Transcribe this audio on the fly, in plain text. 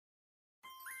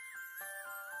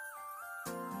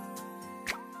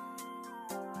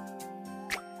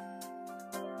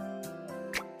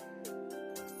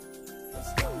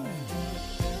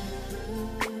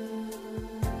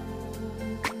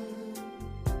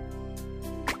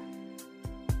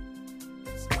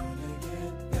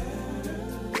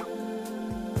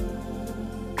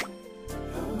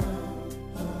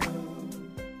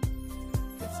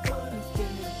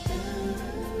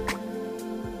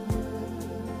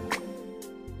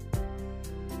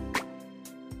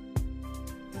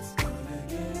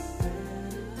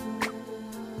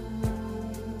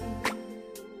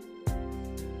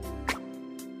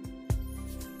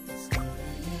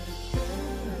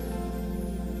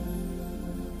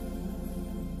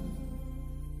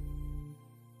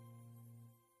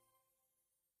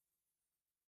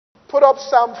Put up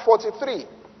Psalm 43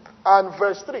 and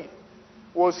verse 3.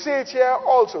 We'll see it here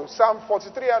also. Psalm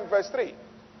 43 and verse 3.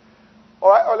 All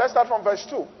right, or let's start from verse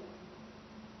 2.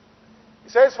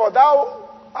 It says, "For thou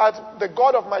art the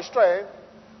God of my strength.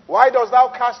 Why dost thou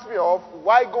cast me off?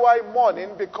 Why go I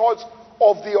mourning? Because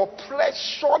of the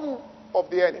oppression of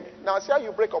the enemy." Now see how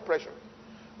you break oppression.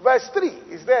 Verse 3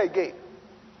 is there again.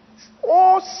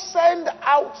 "Oh, send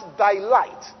out thy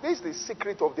light." This is the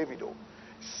secret of David.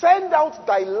 "Send out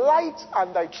thy light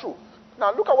and thy truth."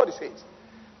 Now look at what it says.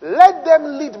 "Let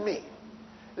them lead me.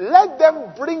 Let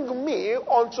them bring me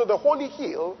unto the holy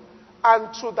hill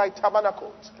and to thy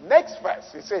tabernacles." Next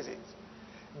verse, it says it.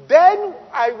 "Then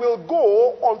I will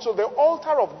go unto the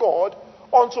altar of God,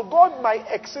 unto God my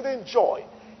exceeding joy.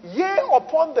 Yea,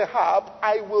 upon the harp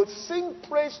I will sing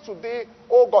praise to thee,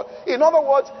 O God." In other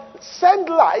words, send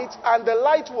light, and the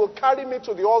light will carry me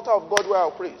to the altar of God where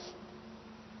I'll praise.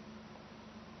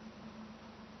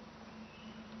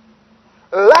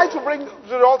 Light will bring to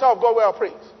the altar of God where I'll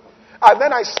praise. And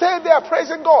then I stay there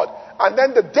praising God. And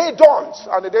then the day dawns,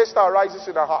 and the day star rises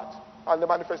in our heart, and the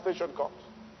manifestation comes.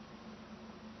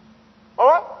 All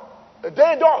right? The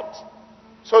day dawns.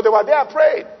 So they were there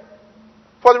praying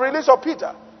for the release of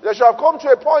Peter. They should have come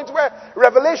to a point where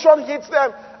revelation hits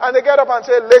them, and they get up and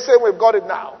say, "Listen, we've got it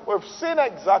now. We've seen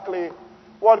exactly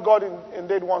what God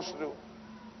indeed wants to do.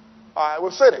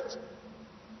 We've seen it."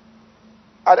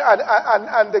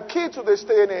 And the key to this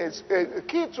thing is, the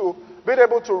key to being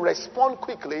able to respond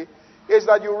quickly is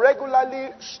that you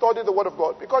regularly study the Word of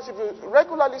God. Because if you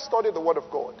regularly study the Word of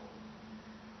God,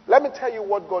 let me tell you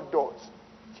what God does.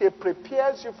 He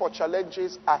prepares you for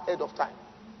challenges ahead of time.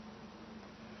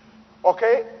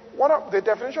 Okay? One of the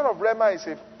definition of rhema is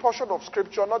a portion of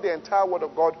Scripture, not the entire Word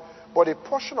of God, but a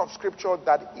portion of Scripture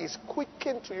that is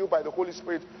quickened to you by the Holy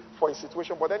Spirit for a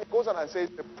situation. But then it goes on and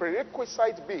says the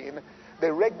prerequisite being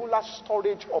the regular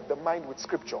storage of the mind with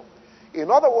Scripture. In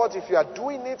other words, if you are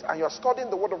doing it and you are studying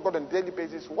the Word of God on a daily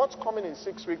basis, what's coming in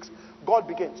 6 weeks, God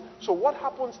begins. So what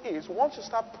happens is, once you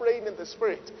start praying in the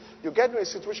Spirit, you get into a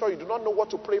situation you do not know what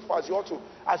to pray for as you ought to.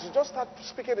 As you just start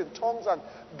speaking in tongues and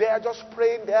they are just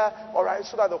praying there, all right,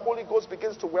 so that the Holy Ghost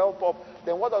begins to well up,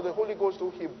 then what does the Holy Ghost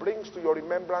do? He brings to your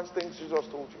remembrance things Jesus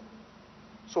told you.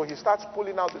 So he starts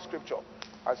pulling out the Scripture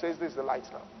and says, "This is the light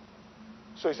now."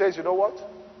 So he says, "You know what?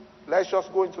 Let's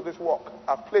just go into this walk.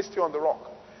 I've placed you on the rock.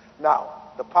 Now,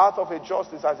 the path of a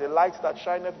just is as a light that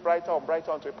shineth brighter and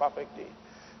brighter unto a perfect day.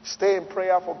 Stay in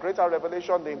prayer for greater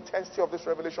revelation. The intensity of this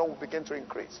revelation will begin to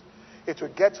increase. It will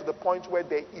get to the point where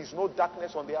there is no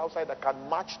darkness on the outside that can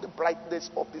match the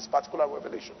brightness of this particular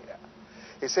revelation here."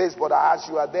 He says, "But as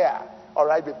you are there, all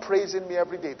right, be praising me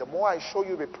every day. The more I show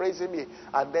you, be praising me."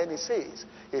 And then he says,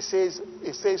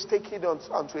 "Take heed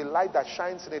unto a light that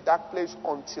shines in a dark place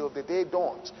until the day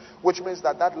dawns," which means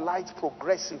that light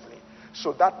progressively.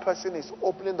 So that person is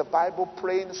opening the Bible,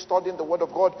 praying, studying the Word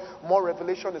of God. More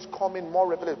revelation is coming, more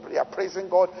revelation. They are praising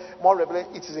God, more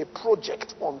revelation. It is a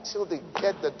project until they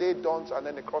get the day dawns and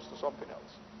then they cross to something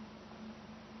else.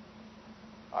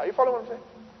 Are you following what I'm saying?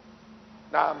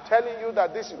 Now I'm telling you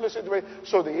that this, listen to me.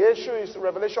 So the issue is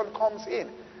revelation comes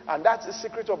in. And that's the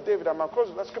secret of David. I'm close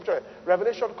to that scripture.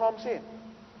 Revelation comes in.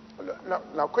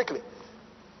 Now quickly.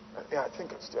 Yeah, I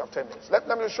think I still have 10 minutes. Let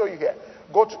me show you here.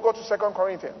 Go to 2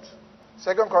 Corinthians.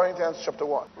 2 Corinthians chapter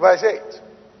 1, verse 8.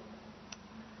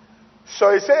 So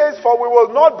it says, "For we will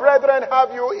not, brethren,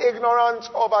 have you ignorant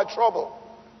of our trouble."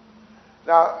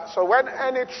 Now, so when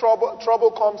any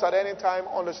trouble comes at any time,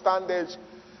 understand this.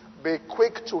 Be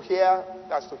quick to hear.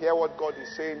 That's to hear what God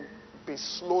is saying. Be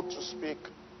slow to speak.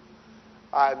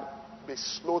 And be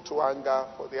slow to anger,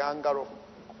 for the anger of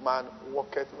man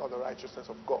worketh not the righteousness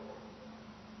of God.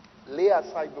 Lay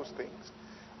aside those things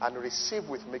and receive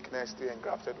with meekness the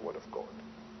engrafted word of God.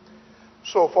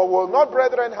 So, "For we will not,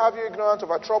 brethren, have you ignorant of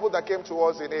our trouble that came to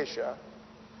us in Asia,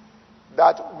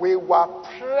 that we were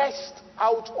pressed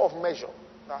out of measure."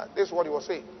 Now, this is what he was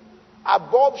saying.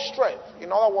 Above strength.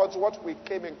 In other words, what we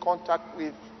came in contact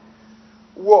with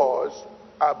was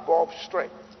above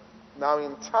strength. Now,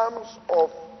 in terms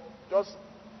of just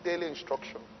daily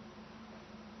instruction,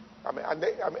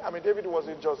 David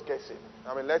wasn't just guessing.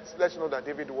 Let's know that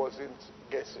David wasn't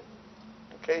guessing.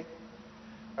 Okay?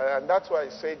 And that's why I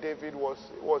say David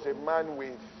was a man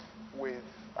with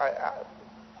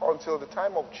until the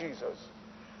time of Jesus,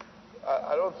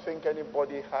 I don't think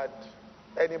anybody had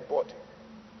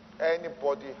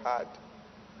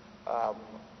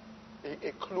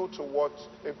a clue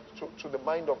to the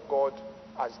mind of God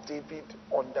as David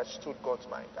understood God's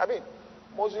mind.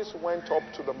 Moses went up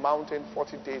to the mountain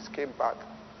 40 days, came back,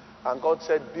 and God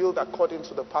said, "Build according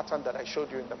to the pattern that I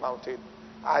showed you in the mountain."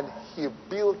 And he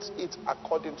built it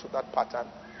according to that pattern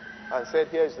and said,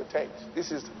 here is the tent.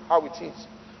 This is how it is,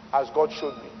 as God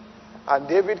showed me. And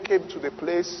David came to the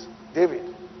place,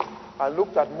 and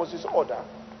looked at Moses' order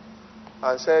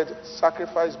and said,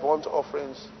 sacrifice burnt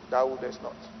offerings thou wouldest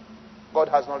not. God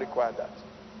has not required that.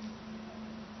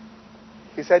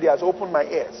 He said he has opened my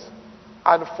ears.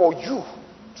 And for you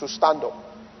to stand up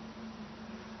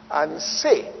and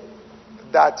say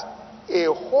that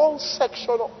a whole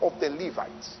section of the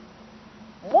Levites,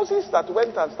 Moses that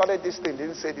went and started this thing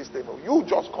didn't say this thing. You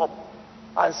just come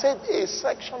and said a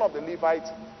section of the Levites.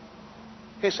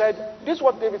 He said, this is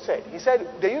what David said. He said,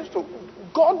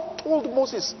 God told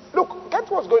Moses, look, get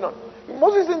what's going on.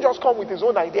 Moses didn't just come with his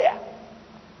own idea.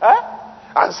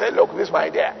 And say, look, this is my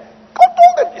idea. God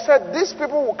told them, he said, these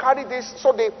people will carry this.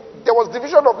 So there was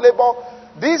division of labor.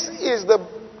 This is the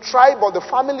tribe or the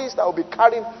families that will be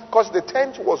carrying, because the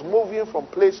tent was moving from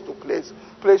place to place,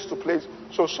 place to place.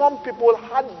 So some people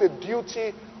had the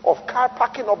duty of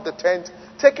packing up the tent,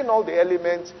 taking all the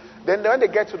elements. Then when they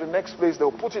get to the next place,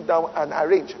 they'll put it down and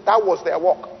arrange. That was their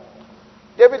work.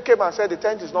 David came and said, the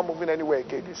tent is not moving anywhere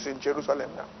again. It's in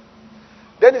Jerusalem now.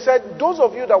 Then he said, those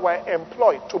of you that were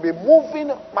employed to be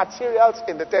moving materials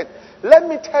in the tent, let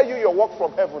me tell you your work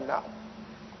from heaven now.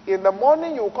 In the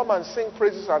morning, you will come and sing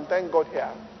praises and thank God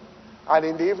here. And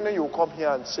in the evening, you will come here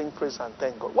and sing praise and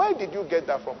thank God. Where did you get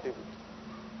that from, David?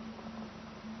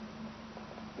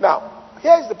 Now,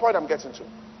 here's the point I'm getting to.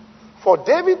 For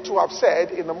David to have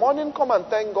said, in the morning, come and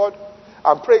thank God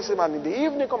and praise him, and in the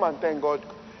evening, come and thank God,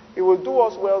 it will do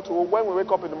us well to, when we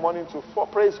wake up in the morning, to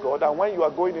praise God, and when you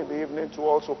are going in the evening, to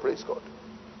also praise God.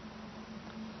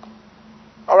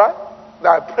 All right?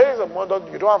 Now, praise and wonder,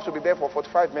 you don't have to be there for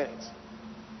 45 minutes.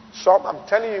 Some, I'm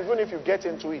telling you, even if you get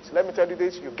into it, let me tell you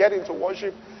this, you get into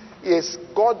worship, is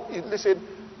God, listen,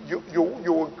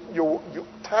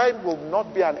 time will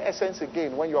not be an essence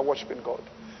again when you are worshiping God.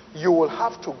 You will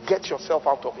have to get yourself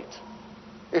out of it.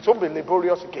 It won't be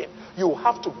laborious again. You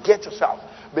have to get yourself.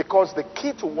 Because the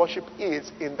key to worship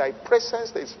is, in thy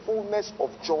presence there is fullness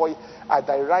of joy. At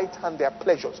thy right hand there are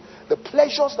pleasures. The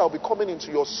pleasures that will be coming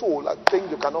into your soul are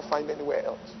things you cannot find anywhere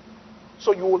else.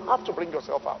 So you will have to bring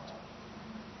yourself out.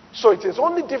 So it is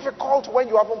only difficult when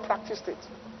you haven't practiced it.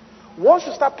 Once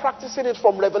you start practicing it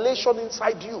from revelation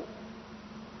inside you,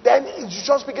 then you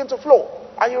just begin to flow.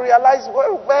 And you realize,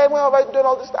 well, where have I been doing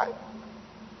all this time?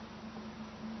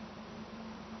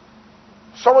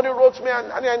 Somebody wrote to me,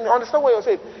 and I understand what you're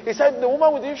saying. He said, the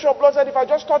woman with the issue of blood said, if I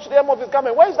just touch the hem of his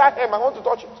garment, where is that hem? I want to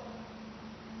touch it.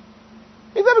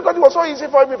 He said, because it was so easy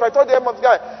for him if I touch the hem of his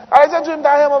garment. I said to him,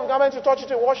 that hem of the garment, to touch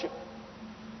it in worship.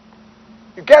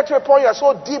 You get to a point, you're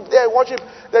so deep there in worship,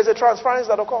 there's a transference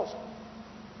that occurs.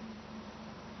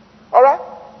 Alright?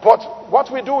 But what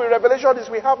we do in Revelation is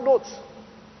we have notes.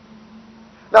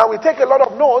 Now we take a lot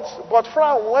of notes, but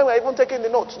frown when we're even taking the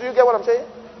notes. Do you get what I'm saying?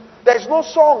 There's no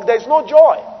song, there's no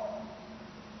joy.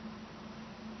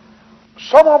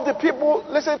 Some of the people,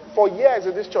 listen, for years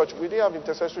in this church, we didn't have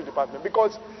intercessory department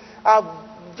because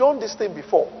I've done this thing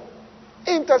before.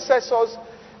 Intercessors,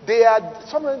 they are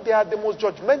the most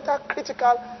judgmental,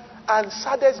 critical, and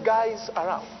saddest guys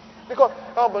around. Because,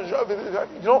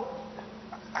 you know,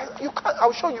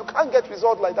 I'm sure you can't get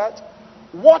results like that.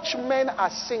 Watchmen are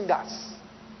singers.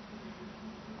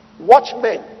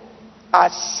 Watchmen are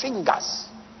singers.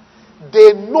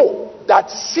 They know that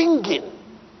singing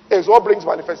is what brings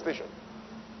manifestation.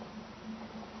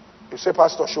 You say,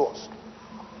 Pastor, show us.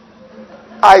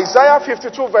 Isaiah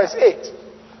 52 verse 8.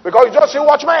 Because you just say,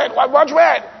 watchmen,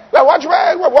 watchmen,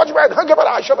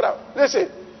 watchmen. Listen,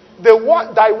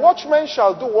 thy watchmen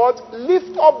shall do what?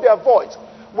 Lift up their voice.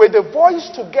 With the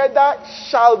voice together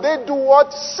shall they do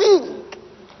what? Sing.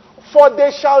 For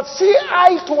they shall see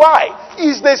eye to eye.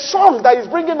 Is the song that is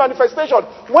bringing manifestation.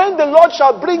 When the Lord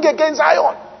shall bring against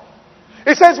Zion.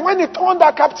 It says when he turned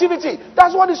our captivity.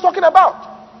 That's what he's talking about.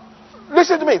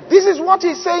 Listen to me. This is what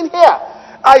he's saying here.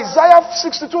 Isaiah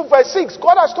 62 verse 6.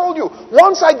 God has told you,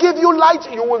 once I give you light,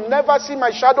 you will never see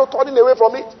my shadow turning away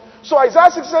from it. So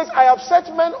Isaiah 6 says, I have set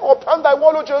men upon thy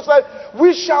wall, O Jerusalem.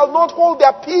 We shall not hold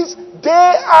their peace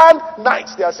day and night.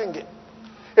 They are singing.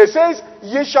 It says,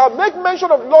 ye shall make mention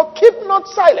of the Lord, keep not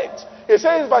silent. It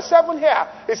says, verse 7 here,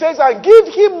 it says, and give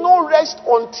him no rest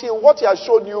until what he has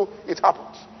shown you, it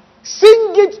happens.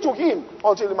 Sing it to him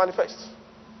until it manifests.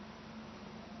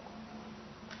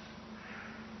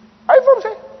 Are you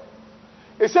following?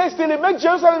 It says, till he makes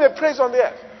Jerusalem a praise on the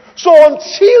earth. So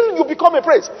until you become a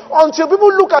praise, until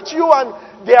people look at you and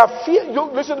they are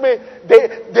listen to me,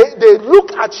 they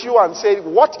look at you and say,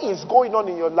 what is going on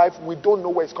in your life? We don't know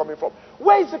where it's coming from.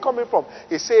 Where is it coming from?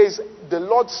 It says, the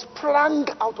Lord sprang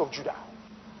out of Judah.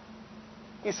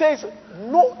 He says,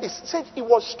 no, he said it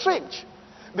was strange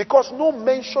because no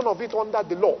mention of it under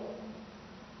the law.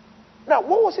 Now,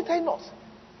 what was he telling us?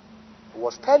 He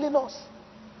was telling us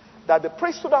that the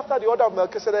priesthood after the order of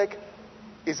Melchizedek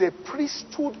is a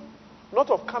priesthood not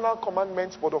of carnal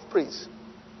commandments but of praise.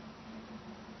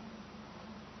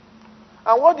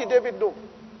 And what did David do?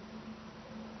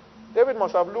 David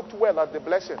must have looked well at the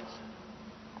blessings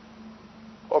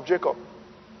of Jacob.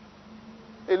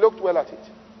 He looked well at it.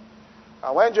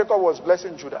 And when Jacob was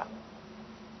blessing Judah,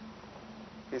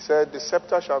 he said, the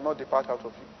scepter shall not depart out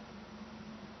of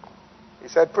you. He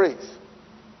said, praise.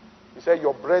 He said,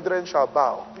 your brethren shall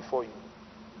bow before you.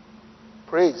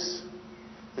 Praise.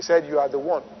 He said, you are the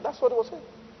one. That's what he was saying.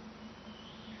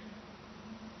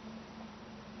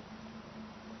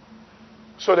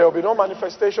 So there will be no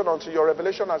manifestation until your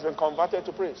revelation has been converted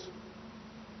to praise.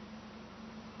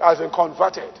 Has been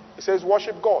converted. He says,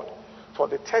 worship God. For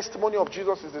the testimony of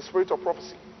Jesus is the spirit of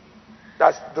prophecy.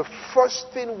 That's the first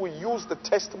thing we use the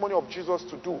testimony of Jesus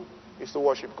to do, is to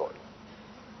worship God.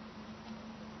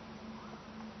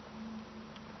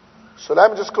 So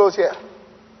let me just close here.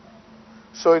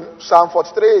 So in Psalm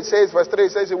 43, it says, verse 3,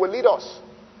 it says, He will lead us.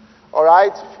 All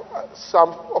right?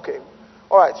 Okay.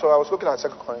 All right, so I was looking at 2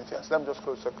 Corinthians. Let me just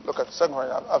look at 2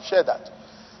 Corinthians. I've shared that.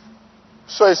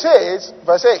 So it says,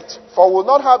 verse 8, For we will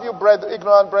not have you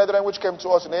ignorant brethren which came to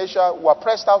us in Asia, who are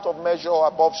pressed out of measure or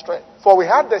above strength. For we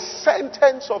had the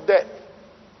sentence of death,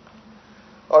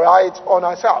 all right, on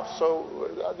ourselves.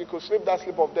 So you could sleep that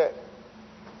sleep of death.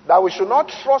 That we should not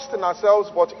trust in ourselves,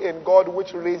 but in God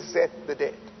which raiseth the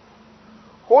dead.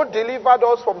 Who delivered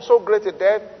us from so great a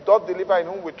death, doth deliver in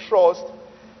whom we trust,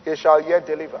 he shall yet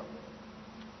deliver.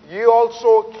 Ye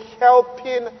also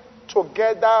helping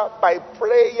together by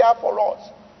prayer for us,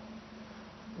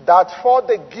 that for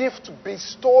the gift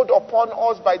bestowed upon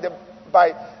us by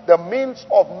the means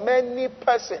of many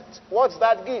persons. What's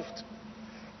that gift?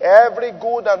 Every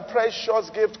good and precious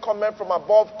gift cometh from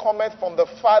above, cometh from the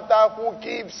Father who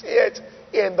gives it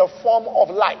in the form of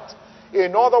light.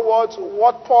 In other words,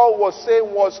 what Paul was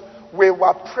saying was, we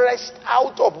were pressed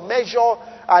out of measure,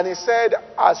 and he said,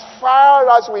 as far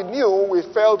as we knew, we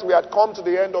felt we had come to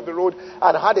the end of the road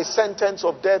and had a sentence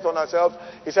of death on ourselves.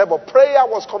 He said, but prayer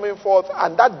was coming forth,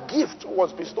 and that gift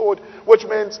was bestowed, which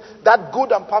means that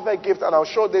good and perfect gift, and I'll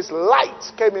show this,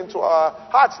 light came into our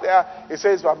hearts there. He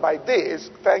says, and by this,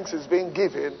 thanks is being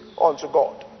given unto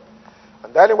God.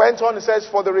 And then he went on, he says,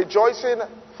 for our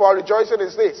rejoicing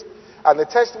is this, and the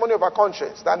testimony of our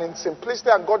conscience, that in simplicity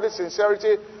and godly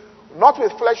sincerity, not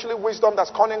with fleshly wisdom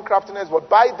that's cunning craftiness, but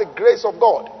by the grace of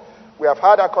God, we have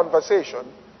had our conversation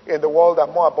in the world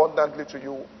and more abundantly to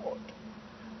you, Lord.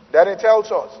 Then it tells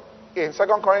us in 2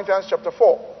 Corinthians chapter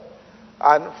 4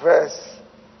 and verse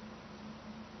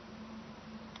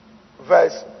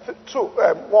 1.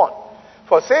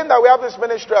 For saying that we have this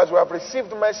ministry as we have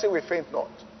received mercy, we faint not,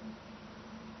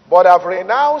 but have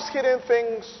renounced hidden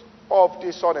things of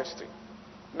dishonesty.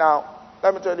 Now,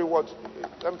 let me tell you what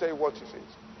he says.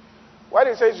 When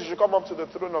he says you should come up to the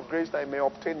throne of grace that you may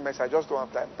obtain mercy, I just don't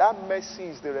have time. That mercy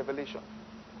is the revelation.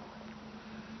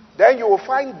 Then you will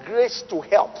find grace to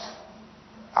help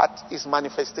at his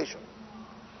manifestation.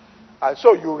 And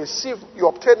so you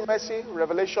obtain mercy,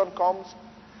 revelation comes,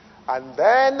 and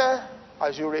then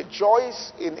as you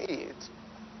rejoice in it,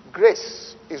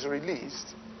 grace is released,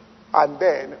 and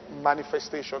then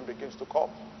manifestation begins to come.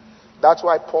 That's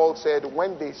why Paul said,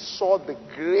 when they saw the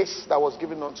grace that was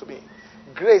given unto me,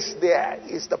 grace there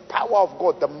is the power of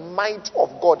God, the might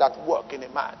of God at work in a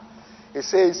man. It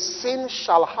says, sin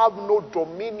shall have no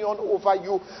dominion over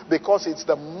you, because it's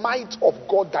the might of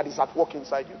God that is at work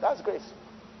inside you. That's grace.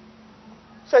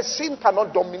 It says sin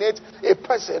cannot dominate a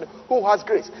person who has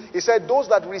grace. He said those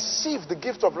that receive the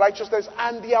gift of righteousness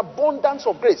and the abundance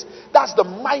of grace, that's the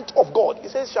might of God. He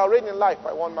says shall reign in life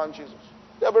by one man, Jesus.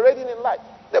 They'll be reigning in life.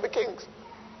 They'll be kings.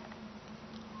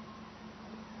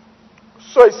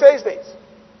 So it says this.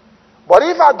 But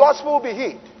if our gospel be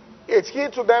hid, it's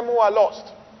hid to them who are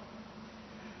lost,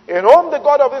 in whom the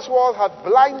God of this world hath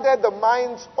blinded the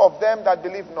minds of them that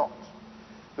believe not,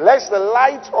 lest the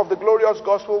light of the glorious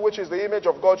gospel, which is the image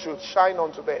of God, should shine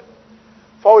unto them.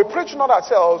 For we preach not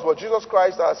ourselves, but Jesus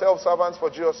Christ, ourselves servants for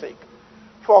Jesus' sake.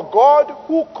 For God,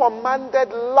 who commanded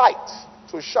light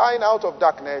to shine out of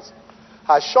darkness,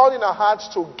 has shone in our hearts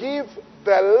to give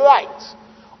the light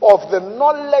of the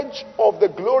knowledge of the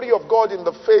glory of God in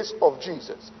the face of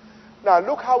Jesus. Now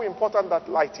look how important that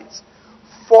light is.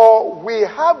 For we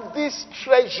have this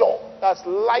treasure, that's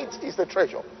light is the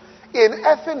treasure, in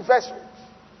earthen vessels,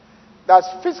 that's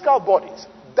physical bodies,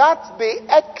 that the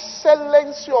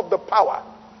excellency of the power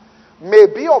may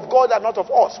be of God and not of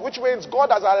us, which means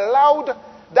God has allowed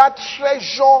that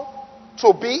treasure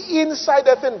to be inside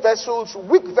earthen vessels,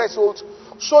 weak vessels,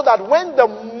 so that when the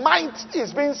might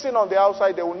is being seen on the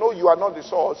outside, they will know you are not the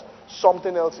source,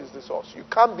 something else is the source. You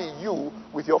can't be you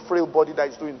with your frail body that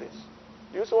is doing this.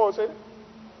 Do you see what I'm saying?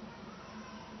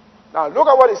 Now look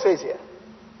at what it says here.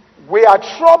 We are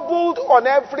troubled on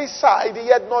every side,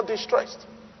 yet not distressed.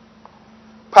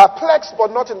 Perplexed,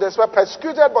 but not in despair.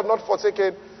 Persecuted, but not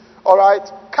forsaken. Alright?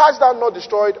 Cast down, not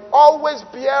destroyed. Always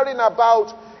bearing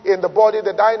about in the body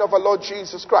the dying of our Lord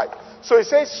Jesus Christ. So he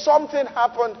says something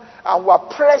happened and we're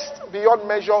pressed beyond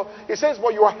measure. He says,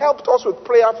 but you helped us with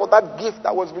prayer for that gift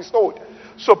that was bestowed.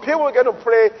 So people are going to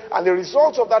pray, and the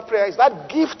result of that prayer is that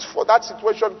gift for that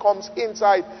situation comes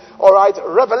inside. Alright?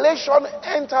 Revelation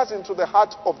enters into the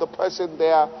heart of the person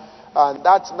there, and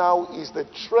that now is the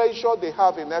treasure they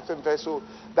have in earthen vessel,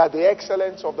 that the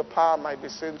excellence of the power might be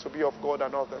seen to be of God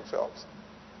and not themselves.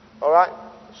 Alright?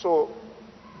 So,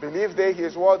 believe they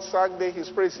his word, sang they his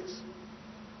praises.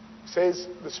 Says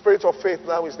the spirit of faith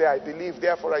now is there. I believe,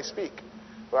 therefore I speak.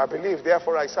 Or I believe,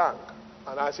 therefore I sang.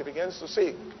 And as he begins to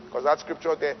sing, because that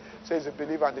scripture there says he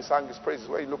believed and he sang his praises.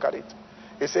 When you look at it,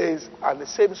 it says, and the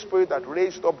same spirit that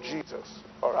raised up Jesus,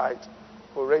 alright,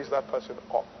 will raise that person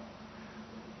up.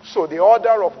 So the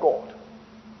order of God,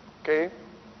 okay,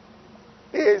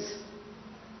 is,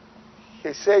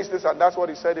 he says this, and that's what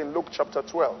he said in Luke chapter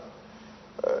 12.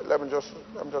 Let me just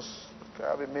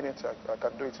I have a minute. I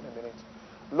can do it in a minute.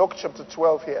 Luke chapter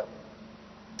 12 here.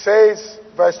 It says,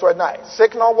 verse 29,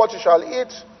 seek not what you shall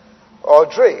eat or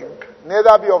drink,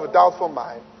 neither be of a doubtful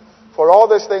mind, for all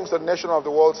these things the nation of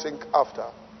the world seek after.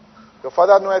 Your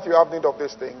Father knoweth you have need of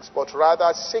these things, but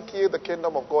rather seek ye the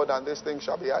kingdom of God, and these things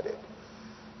shall be added.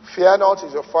 Fear not,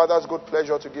 is your Father's good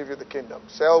pleasure to give you the kingdom.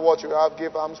 Sell what you have,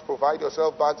 give alms, provide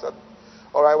yourself bags,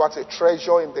 alright, what's a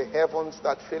treasure in the heavens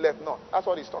that faileth not. That's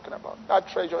what he's talking about. That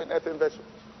treasure in earthen vessels.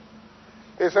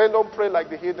 He's saying don't pray like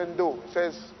the heathen do. He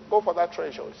says, go for that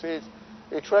treasure. He says,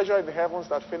 a treasure in the heavens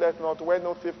that faileth not, where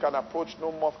no thief can approach,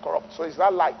 no moth corrupt. So it's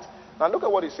that light. Now look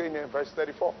at what he's saying here in verse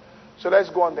 34. So let's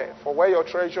go on there. For where your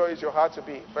treasure is, your heart to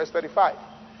be. Verse 35.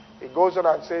 He goes on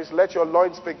and says, let your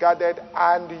loins be guarded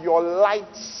and your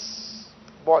lights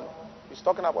burn. He's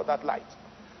talking about that light.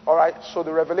 Alright, so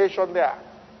the revelation there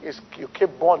is you keep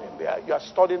burning there. You are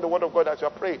studying the word of God as you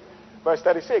are praying. Verse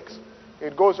 36.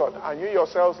 It goes on, and you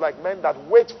yourselves like men that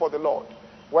wait for the Lord,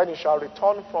 when he shall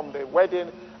return from the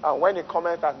wedding, and when he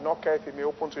cometh and knocketh, he may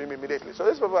open to him immediately. So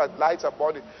these people have lights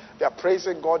upon it. They are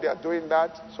praising God. They are doing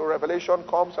that. So revelation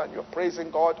comes and you're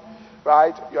praising God,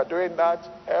 right? You are doing that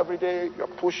every day. You're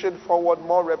pushing forward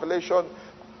more revelation,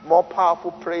 more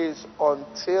powerful praise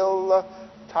until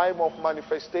time of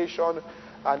manifestation.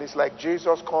 And it's like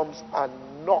Jesus comes and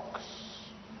knocks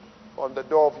on the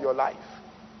door of your life,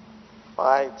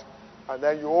 right? And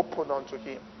then you open unto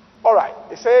him. Alright,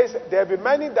 it says, there be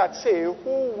many that say,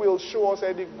 who will show us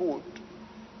any good?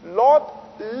 Lord,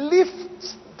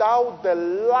 lift thou the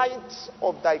light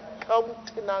of thy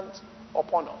countenance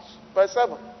upon us. Verse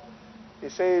 7.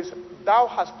 It says, thou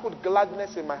hast put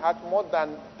gladness in my heart more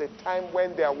than the time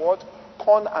when there was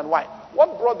corn and wine.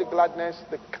 What brought the gladness?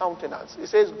 The countenance. It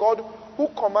says, God, who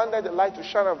commanded the light to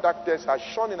shine out of darkness, has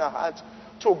shone in our hearts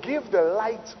to give the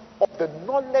light of the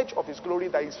knowledge of his glory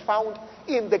that is found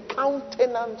in the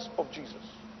countenance of Jesus.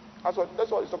 That's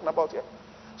what he's talking about here.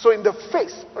 So in the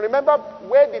face, remember,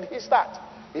 where did he start?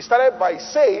 He started by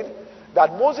saying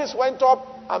that Moses went up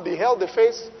and beheld the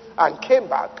face and came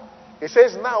back. He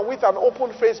says now with an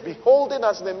open face, beholding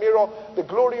as in a mirror the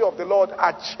glory of the Lord,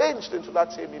 are changed into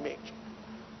that same image.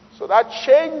 So that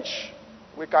change,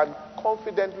 we can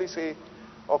confidently say,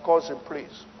 occurs in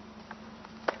praise.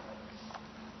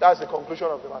 That's the conclusion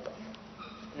of the matter.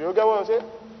 You get what I'm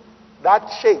saying? That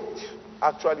change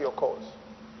actually occurs,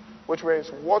 which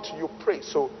means what you pray.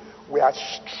 So we are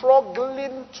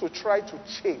struggling to try to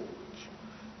change,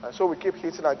 and so we keep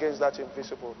hitting against that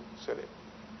invisible ceiling.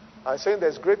 I'm saying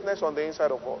there's greatness on the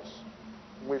inside of us.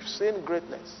 We've seen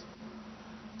greatness.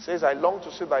 It says, I long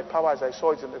to see thy power as I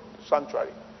saw it in the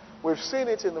sanctuary. We've seen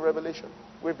it in the revelation.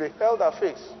 We've beheld our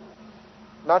face,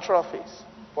 natural face,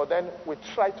 but then we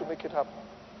try to make it happen.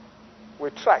 We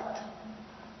tried.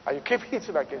 And you keep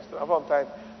hitting against it. After some time,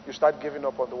 you start giving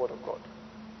up on the word of God.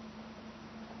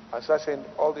 And start saying,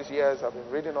 all these years I've been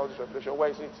reading all this revelation. Where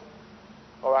is it?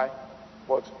 Alright?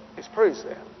 But it's praise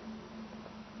there.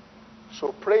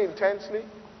 So pray intensely,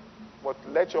 but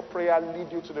let your prayer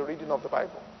lead you to the reading of the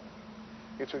Bible.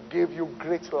 It will give you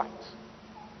great light.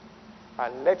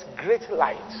 And let great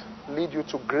light lead you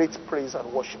to great praise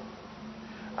and worship.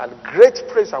 And great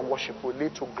praise and worship will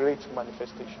lead to great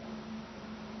manifestation.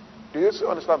 Do you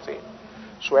understand what I'm saying?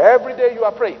 So every day you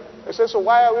are praying. They say, so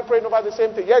why are we praying over the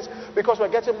same thing? Yes, because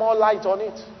we're getting more light on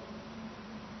it.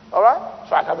 All right?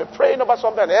 So I can be praying about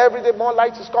something, and every day more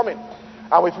light is coming.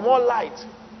 And with more light,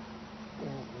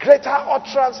 greater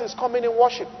utterance is coming in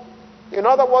worship. In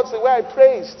other words, the way I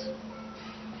praised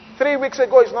 3 weeks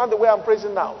ago is not the way I'm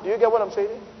praising now. Do you get what I'm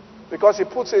saying? Because he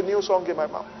puts a new song in my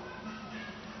mouth.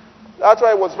 That's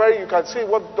why it was very, you can see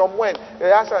what Dom went. He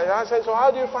asked, so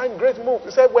how do you find great move?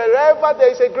 He said, wherever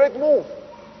there is a great move,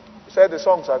 he said the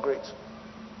songs are great.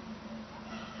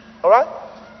 Alright?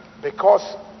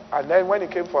 Because, and then when he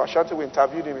came for Ashanti, we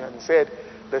interviewed him and he said,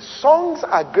 the songs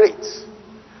are great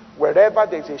wherever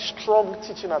there is a strong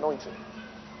teaching anointing.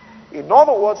 In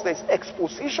other words, there's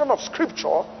exposition of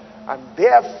scripture, and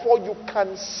therefore you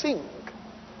can sing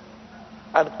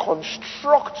and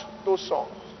construct those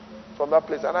songs from that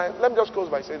place. And let me just close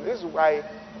by saying this is why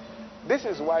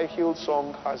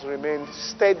Hillsong has remained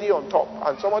steady on top.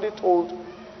 And somebody told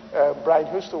Brian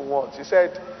Houston once, he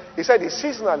said the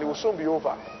seasonal, it will soon be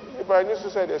over. Brian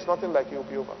Houston said there's nothing like it will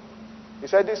be over. He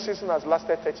said this season has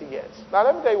lasted 30 years. Now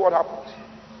let me tell you what happens.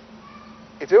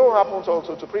 It even happens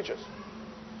also to preachers.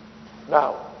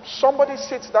 Now, somebody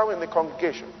sits down in the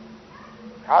congregation,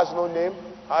 has no name,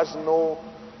 has no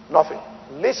nothing,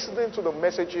 listening to the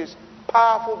messages,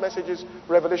 powerful messages,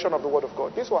 revelation of the Word of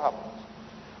God. This is what happens.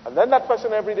 And then that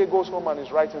person every day goes home and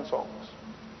is writing songs.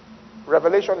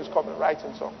 Revelation is coming,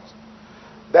 writing songs.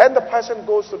 Then the person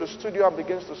goes to the studio and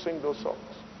begins to sing those songs.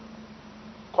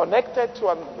 Connected to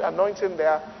an anointing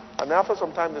there, and after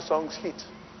some time the songs hit.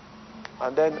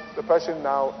 And then the person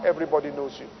now, everybody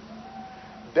knows you.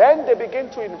 Then they begin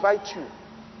to invite you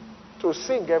to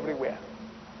sing everywhere.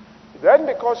 Then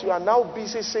because you are now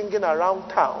busy singing around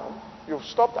town, you've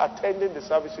stopped attending the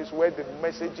services where the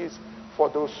messages for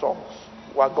those songs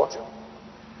were gotten.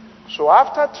 So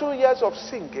after 2 years of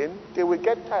singing, they will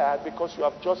get tired because you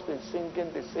have just been singing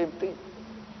the same thing.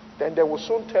 Then they will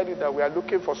soon tell you that we are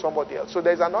looking for somebody else. So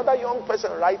there's another young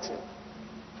person writing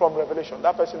from Revelation.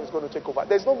 That person is going to take over.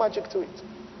 There's no magic to it.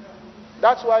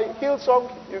 That's why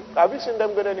Hillsong, have you seen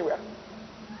them going anywhere?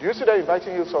 Do you see them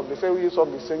inviting Hillsong? They say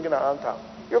Hillsong is singing around town.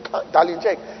 You can't, Darling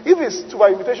Check. If it's to my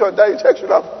invitation, Darling Check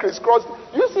should have crisscrossed.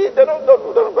 You see, they don't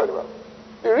go anywhere.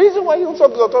 The reason why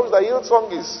Hillsong is on top is that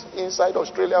Hillsong is inside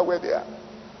Australia where they are.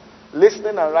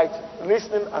 Listening and writing.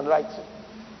 Listening and writing.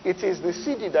 It is the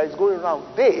CD that is going around.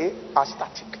 They are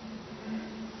static.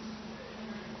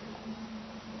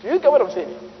 Do you get what I'm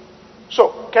saying?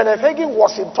 So, Kenneth Hagin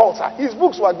was in Tulsa. His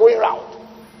books were going around.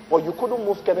 But you couldn't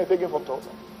move Kenneth Hagin from Tulsa.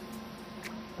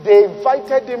 They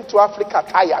invited him to Africa.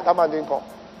 Tired. That man didn't come.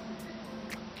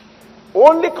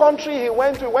 Only country he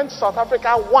went to South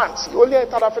Africa once. He only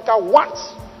entered Africa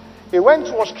once. He went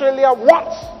to Australia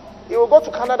once. He will go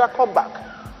to Canada, come back.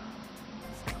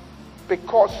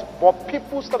 But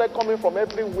people started coming from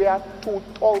everywhere to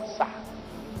Tulsa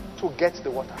to get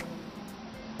the water.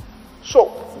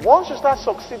 So, once you start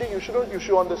succeeding, you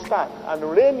should understand and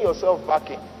rein yourself back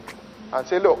in and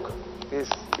say, look, it's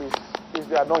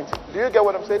the anointing. Do you get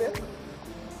what I'm saying here?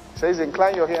 It says,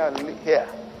 incline your ear and hear.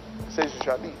 It says, you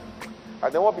shall leave.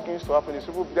 And then what begins to happen is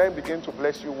people then begin to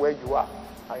bless you where you are.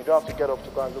 And you don't have to get up to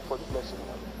go and look for the blessing.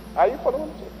 Are you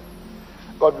following me?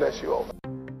 God bless you all.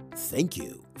 Thank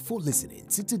you for listening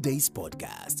to today's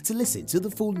podcast. To listen to the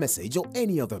full message or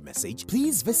any other message,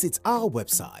 please visit our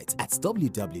website at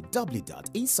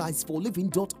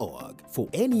www.insightsforliving.org. For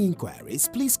any inquiries,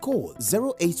 please call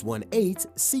 0818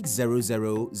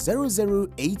 600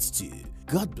 0082.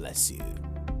 God bless you.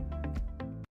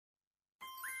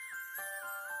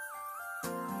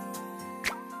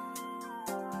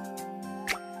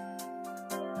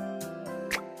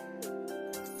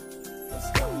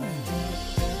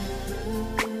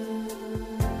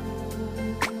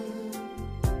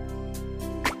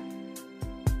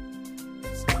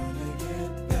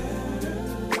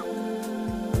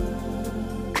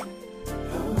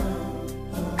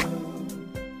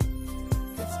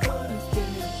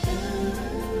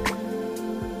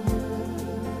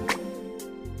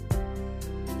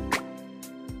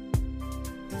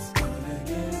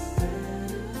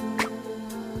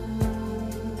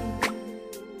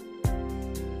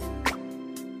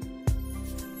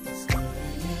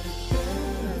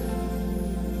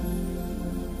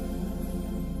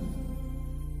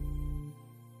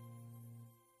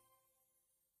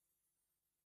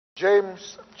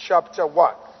 James chapter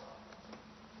 1.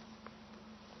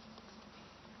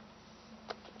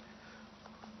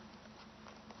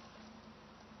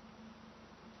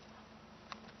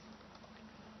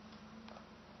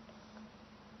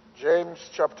 James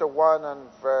chapter 1 and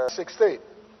verse 16. It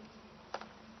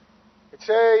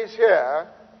says here,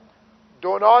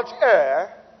 Do not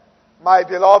err, my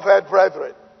beloved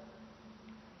brethren.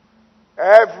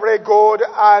 Every good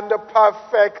and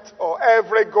perfect, or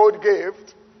every good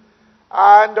gift,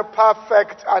 and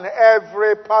perfect and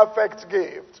every perfect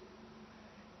gift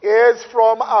is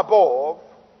from above,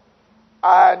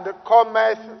 and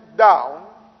cometh down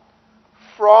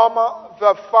from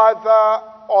the Father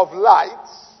of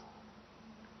lights,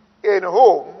 in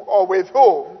whom, or with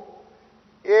whom,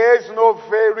 is no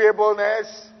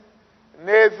variableness,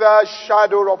 neither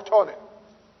shadow of turning.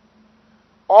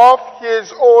 Of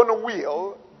his own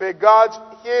will begat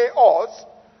he us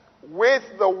with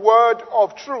the word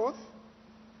of truth,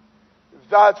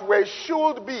 that we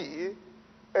should be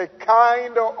a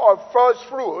kind of first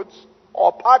fruits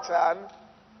or pattern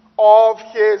of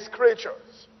his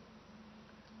creatures.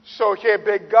 So he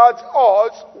begat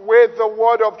us with the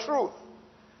word of truth.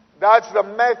 That's the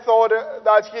method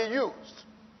that he used.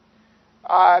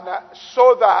 And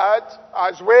so that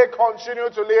as we continue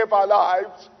to live our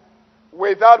lives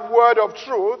with that word of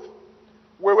truth,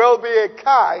 we will be a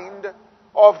kind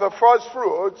of the first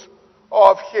fruits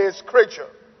of his creature.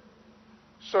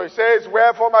 So he says,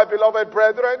 wherefore, my beloved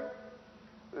brethren,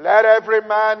 let every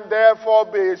man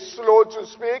therefore be slow to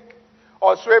speak,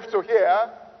 or swift to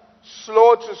hear,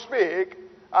 slow to speak,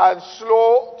 and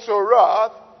slow to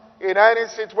wrath in any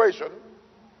situation.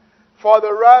 For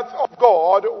the wrath of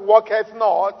God worketh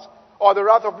not, or the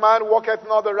wrath of man worketh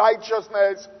not the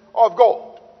righteousness of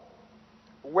God.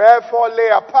 Wherefore lay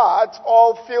apart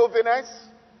all filthiness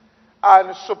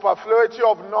and superfluity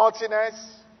of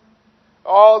naughtiness,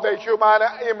 all the human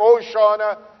emotion,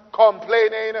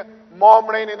 complaining,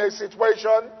 murmuring in a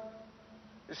situation.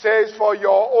 It says, for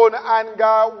your own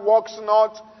anger works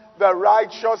not the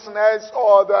righteousness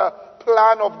or the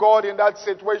plan of God in that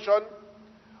situation.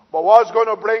 But what's going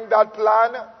to bring that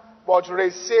plan? But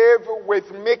receive with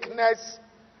meekness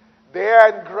the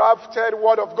engrafted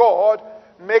word of God.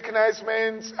 Meekness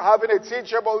means having a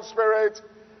teachable spirit,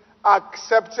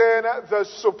 accepting the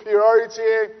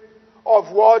superiority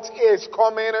of what is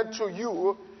coming to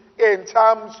you in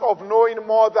terms of knowing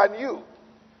more than you.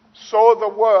 So the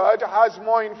word has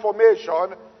more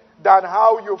information than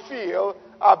how you feel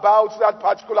about that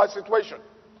particular situation.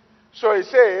 So it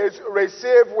says,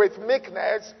 receive with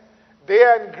meekness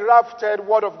the engrafted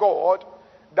word of God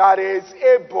that is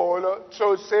able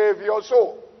to save your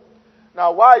soul.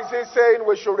 Now, why is he saying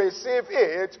we should receive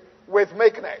it with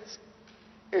meekness?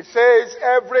 It says,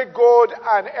 every good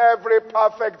and every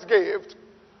perfect gift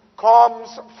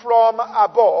comes from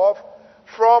above,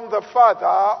 from the Father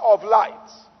of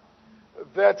lights.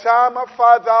 The term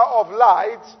Father of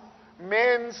lights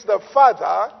means the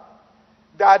Father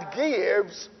that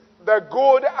gives the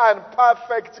good and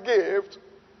perfect gift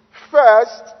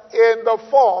first in the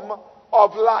form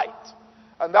of light.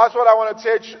 And that's what I want to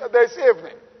teach this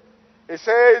evening. It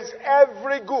says,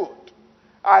 every good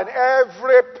and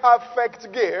every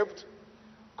perfect gift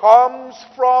comes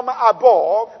from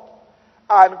above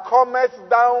and cometh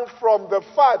down from the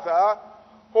Father,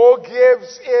 who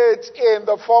gives it in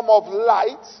the form of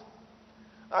light.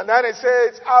 And then it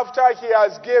says, after he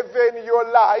has given you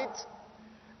light,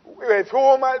 with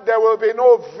whom there will be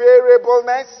no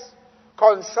variableness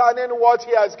concerning what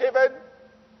he has given,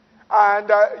 and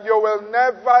you will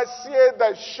never see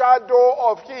the shadow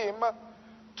of him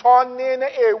turning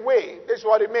away. This is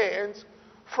what it means,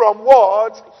 from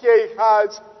what he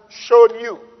has shown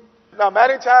you. Now,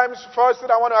 many times, first thing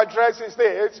I want to address is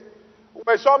this: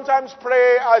 we sometimes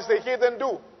pray as the heathen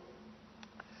do.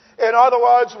 In other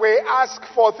words, we ask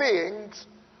for things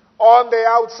on the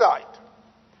outside.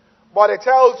 But it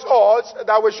tells us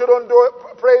that we shouldn't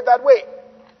pray that way.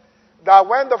 That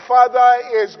when the Father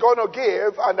is going to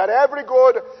give, and that every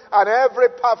good and every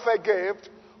perfect gift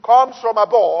comes from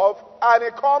above, and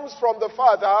it comes from the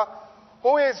Father,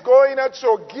 who is going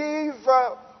to give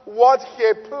what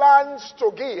he plans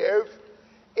to give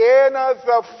in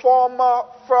the form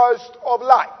first of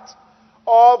light,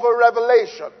 of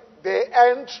revelation. The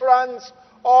entrance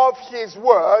of his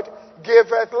word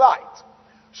giveth light.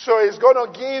 So he's going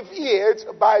to give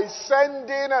it by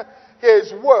sending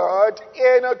his word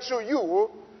into you,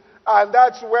 and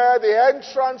that's where the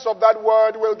entrance of that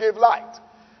word will give light.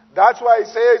 That's why he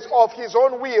says, of his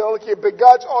own will he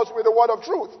begat us with the word of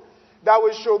truth, that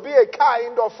we should be a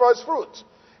kind of first fruit.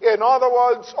 In other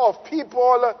words, of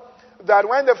people that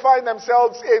when they find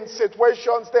themselves in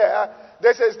situations there,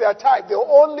 this is their type. The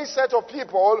only set of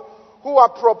people who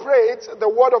appropriate the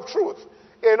word of truth.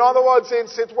 In other words, in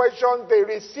situations they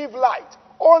receive light.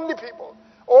 Only people,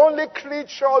 only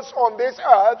creatures on this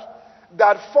earth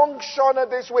that function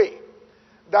this way,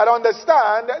 that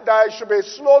understand that I should be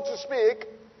slow to speak,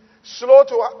 slow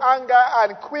to anger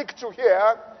and quick to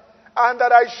hear, and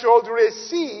that I should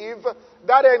receive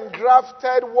that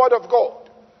engrafted word of God.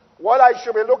 What I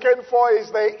should be looking for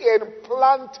is the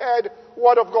implanted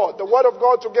word of God, the word of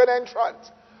God to get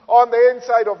entrance on the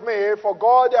inside of me, for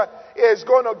God is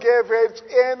going to give it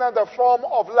in the form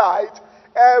of light,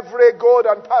 every good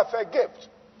and perfect gift.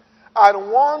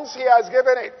 And once he has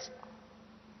given it,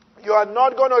 you are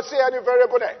not going to see any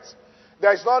variableness.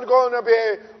 There's not going to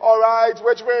be, alright,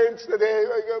 which means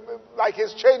like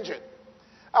he's changing.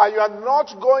 And you are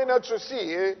not going to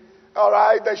see,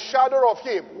 alright, the shadow of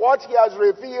him. What he has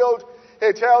revealed,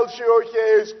 he tells you he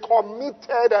is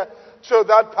committed to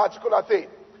that particular thing.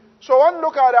 So I want to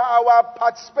look at our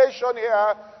participation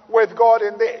here with God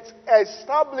in this.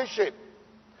 Establishing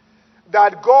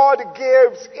that God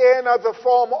gives in the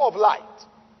form of light.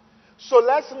 So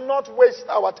let's not waste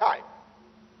our time.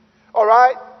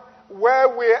 Alright?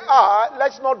 Where we are,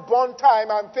 let's not burn time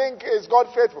and think, is God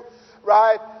faithful?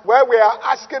 Right? Where we are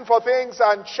asking for things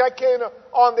and checking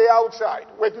on the outside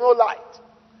with no light.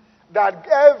 That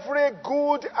every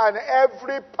good and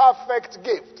every perfect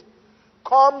gift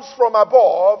comes from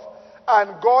above,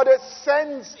 and God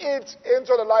sends it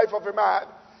into the life of a man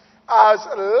as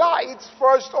light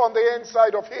first on the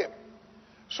inside of him.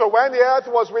 So when the earth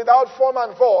was without form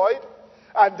and void,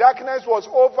 and darkness was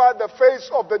over the face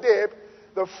of the deep,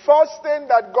 the first thing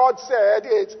that God said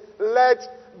is, let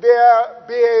there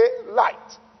be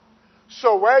light.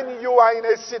 So when you are in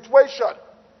a situation,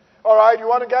 alright, you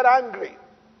want to get angry.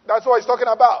 That's what he's talking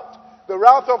about. The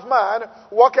wrath of man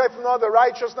worketh not the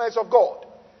righteousness of God.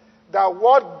 That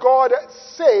what God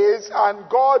says and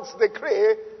God's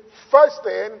decree, first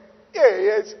thing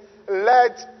is,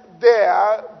 let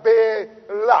there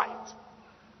be light.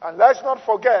 And let's not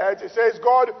forget, it says,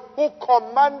 God who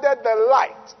commanded the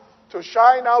light to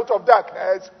shine out of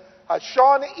darkness has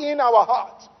shone in our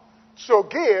hearts. So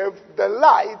give the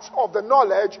light of the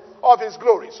knowledge of his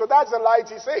glory. So that's the light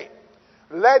he's saying.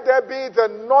 Let there be the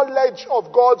knowledge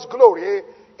of God's glory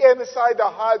inside the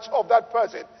heart of that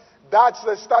person. That's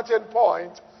the starting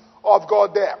point of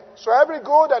God there. So every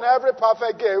good and every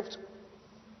perfect gift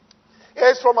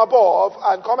is from above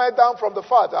and cometh down from the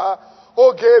Father,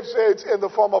 who gives it in the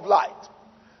form of light.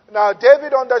 Now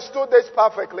David understood this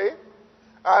perfectly,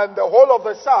 and the whole of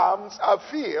the Psalms are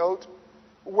filled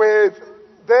with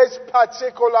this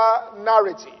particular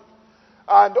narrative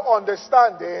and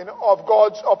understanding of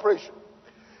God's operation.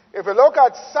 If you look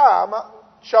at Psalm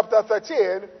chapter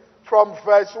 13 from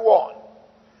verse 1.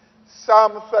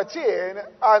 Psalm 13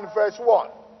 and verse 1.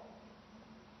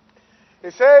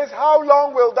 It says, how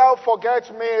long wilt thou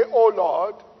forget me, O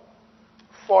Lord?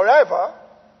 Forever?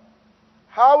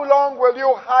 How long will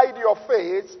you hide your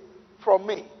face from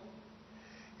me?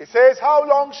 It says, how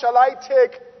long shall I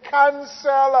take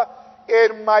counsel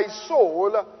in my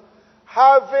soul,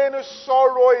 having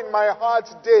sorrow in my heart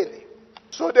daily?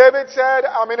 So David said,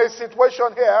 I'm in a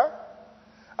situation here,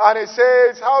 and he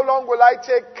says, how long will I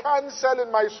take counsel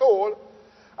in my soul,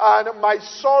 and my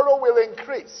sorrow will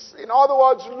increase? In other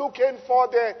words, looking for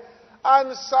the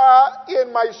answer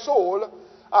in my soul,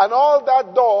 and all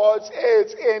that does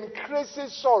is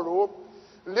increases sorrow,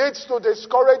 leads to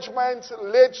discouragement,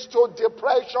 leads to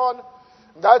depression.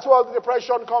 That's where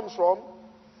depression comes from.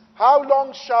 How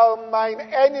long shall mine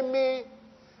enemy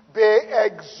be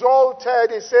exalted,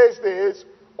 he says this,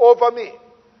 over me?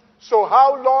 So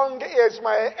how long is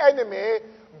my enemy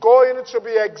going to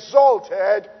be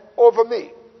exalted over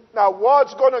me? Now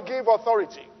what's going to give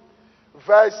authority?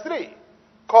 Verse 3.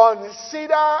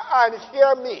 Consider and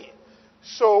hear me.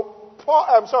 So,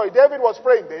 David was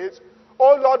praying this.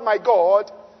 O Lord my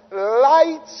God,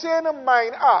 lighten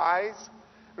mine eyes,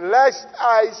 lest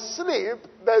I sleep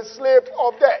the sleep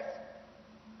of death.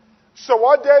 So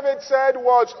what David said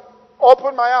was,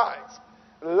 open my eyes,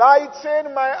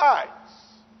 lighten my eyes,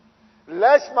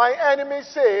 lest my enemies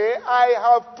say, I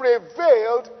have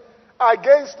prevailed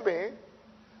against me,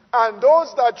 and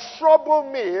those that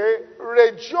trouble me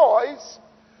rejoice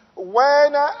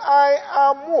when I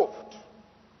am moved.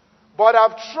 But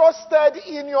I've trusted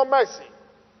in your mercy.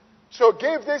 So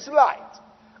give this light,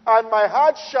 and my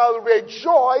heart shall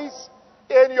rejoice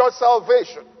in your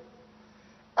salvation.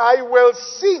 I will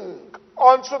sing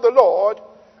unto the Lord,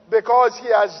 because he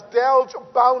has dealt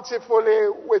bountifully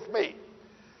with me.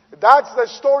 That's the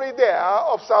story there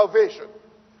of salvation.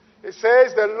 It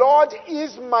says, the Lord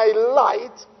is my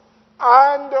light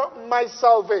and my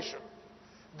salvation.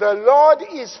 The Lord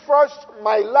is first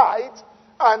my light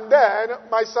and then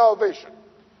my salvation.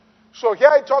 So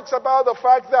here it talks about the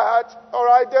fact that,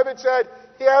 alright, David said,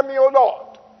 hear me, O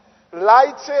Lord.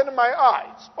 Lighten my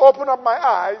eyes, open up my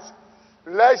eyes,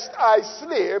 lest I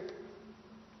sleep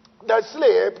the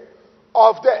sleep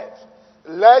of death,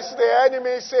 lest the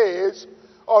enemy says,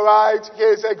 all right, he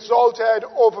is exalted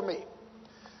over me.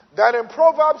 Then in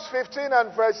Proverbs 15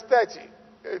 and verse 30,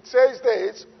 it says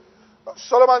this,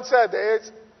 Solomon said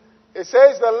this, it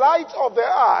says, the light of the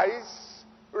eyes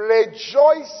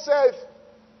rejoiceth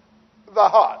the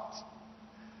heart,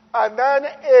 and then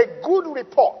a good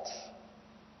report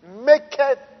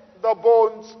maketh the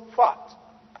bones fat.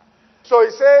 So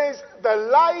he says, the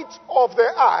light of the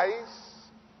eyes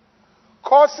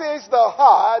causes the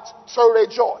heart to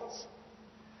rejoice.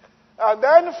 And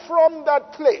then from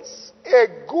that place, a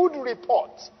good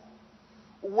report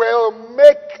will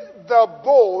make the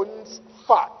bones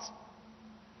fat.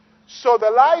 So the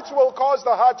light will cause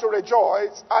the heart to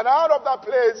rejoice, and out of that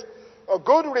place, a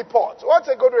good report. What's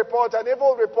a good report? An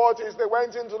evil report is they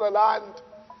went into the land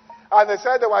and they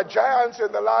said there were giants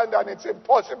in the land and it's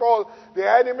impossible. The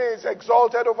enemy is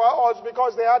exalted over us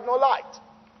because they had no light.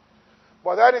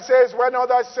 But then it says, when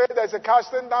others say there's a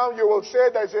casting down, you will say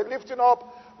there's a lifting up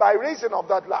by reason of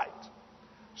that light.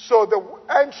 So the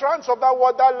entrance of that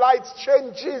word, that light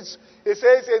changes. It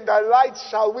says, in the light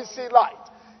shall we see light.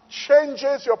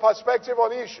 Changes your perspective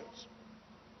on issues.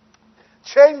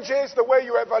 Changes the way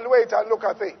you evaluate and look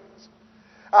at things.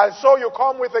 And so you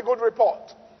come with a good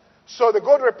report. So the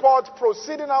good report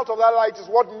proceeding out of that light is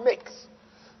what makes.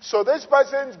 So this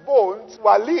person's bones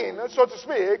were lean, so to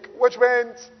speak, which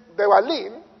means they were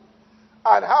lean.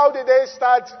 And how did they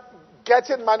start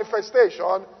getting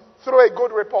manifestation? Through a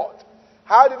good report.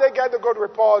 How did they get the good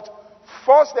report?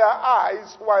 First, their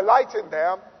eyes were light in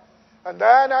them, and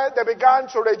then they began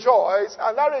to rejoice,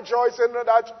 and that rejoicing,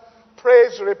 that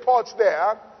praise reports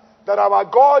there, that our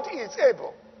God is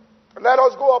able. Let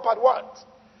us go up at once.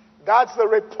 That's the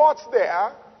report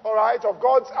there, all right, of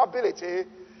God's ability,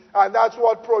 and that's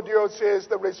what produces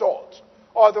the result,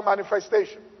 or the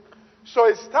manifestation. So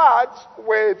it starts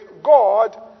with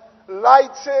God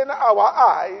lighting our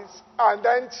eyes, and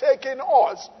then taking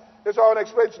us, this is what I want to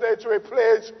explain today, to a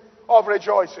place of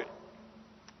rejoicing.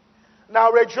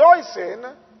 Now, rejoicing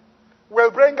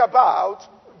will bring about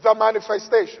the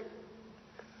manifestation.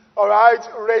 All right?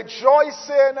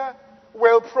 Rejoicing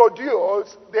will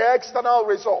produce the external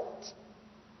result.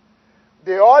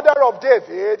 The order of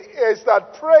David is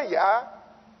that prayer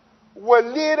will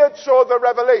lead to the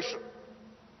revelation.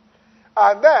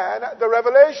 And then the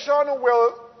revelation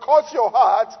will cause your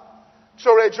heart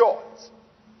to rejoice.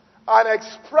 And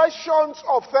expressions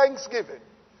of thanksgiving,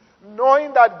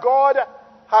 knowing that God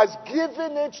has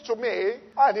given it to me,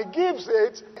 and He gives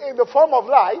it in the form of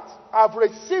light. I've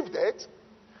received it,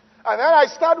 and then I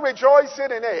start rejoicing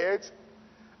in it,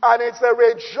 and it's the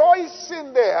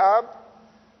rejoicing there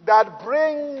that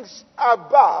brings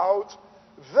about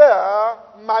the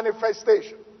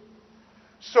manifestation.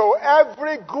 So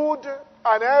every good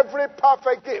and every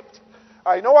perfect gift.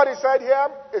 I know what He said here.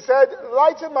 He said,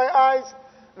 lighten my eyes,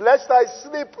 lest I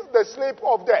sleep the sleep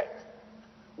of death.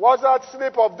 What's that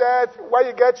sleep of death? When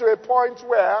you get to a point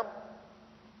where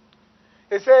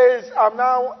it says, I'm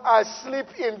now asleep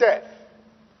in death.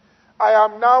 I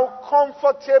am now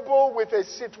comfortable with a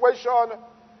situation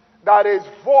that is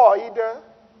void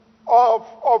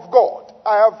of God.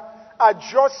 I have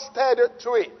adjusted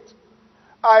to it.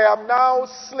 I am now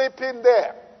sleeping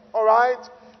there. All right?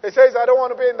 It says, I don't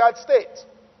want to be in that state.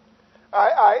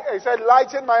 I said,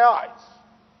 lighten my eyes.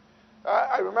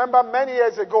 I remember many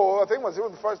years ago, I think it was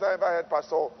even the first time I ever heard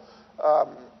Pastor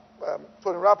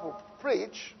Tony Rapp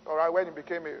preach, all right, when he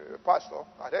became a pastor.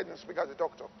 I heard him speak as a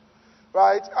doctor.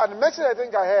 Right? And the message I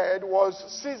think I heard was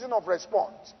Season of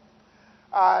Response.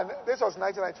 And this was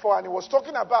 1994, and he was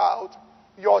talking about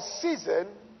your season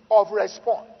of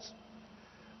response.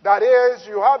 That is,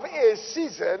 you have a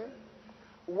season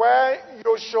where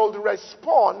you should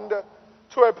respond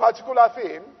to a particular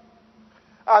thing.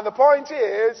 And the point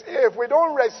is, if we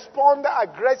don't respond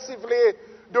aggressively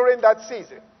during that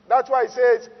season, that's why it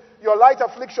says, your light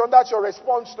affliction, that's your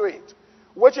response to it,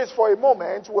 which is for a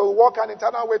moment, will work an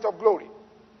eternal weight of glory.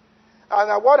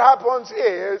 And what happens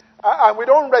is, and we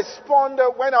don't respond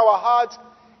when our heart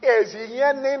is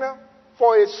yearning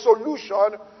for a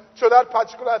solution to that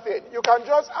particular thing. You can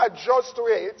just adjust to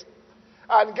it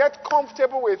and get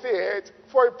comfortable with it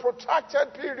for a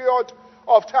protracted period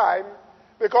of time,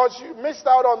 because you missed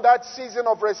out on that season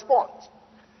of response.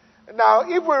 Now,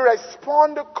 if we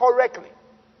respond correctly,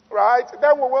 right,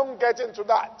 then we won't get into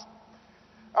that.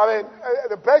 I mean,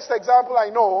 the best example I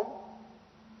know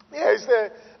is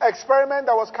the experiment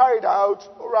that was carried out,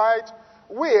 right,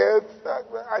 with,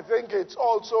 I think it's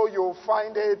also, you'll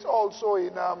find it also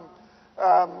in,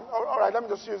 all right, let me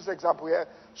just use this example here.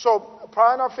 So,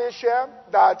 piranha fish here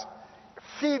that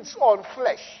feeds on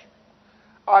flesh,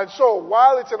 And so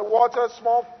while it's in the water,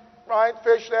 small, right,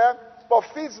 fish there, but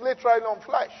feeds literally on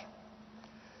flesh.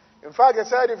 In fact, I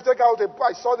said, if you take out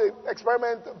I saw the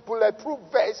experiment, bulletproof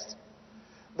vest,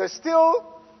 there's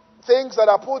still things that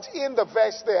are put in the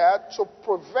vest there to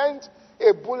prevent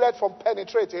a bullet from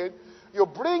penetrating. You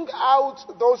bring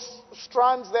out those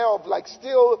strands there of like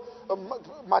steel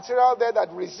material there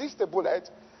that resist the bullet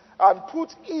and put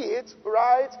it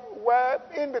right where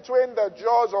in between the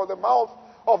jaws or the mouth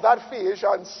of that fish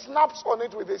and snaps on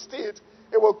it with his teeth.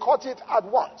 It will cut it at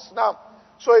once. Now,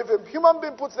 so if a human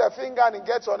being puts their finger and it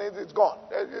gets on it, it's gone.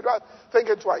 You're not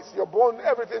thinking twice. Your bone,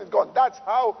 everything is gone. That's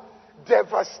how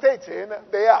devastating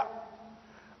they are.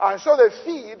 And so they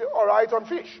feed, all right, on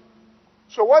fish.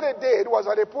 So what they did was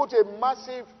that they put a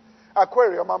massive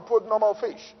aquarium and put normal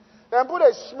fish. Then put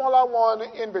a smaller one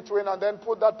in between and then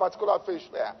put that particular fish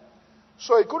there.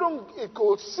 So it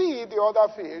could see the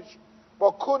other fish,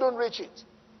 but couldn't reach it.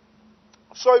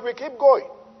 So if we keep going,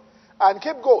 and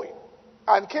keep going,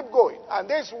 and keep going, and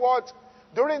this is what,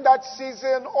 during that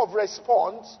season of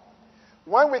response,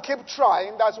 when we keep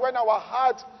trying, that's when our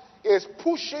heart is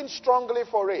pushing strongly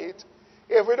for it.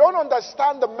 If we don't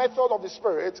understand the method of the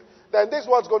Spirit, then this is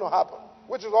what's going to happen,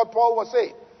 which is what Paul was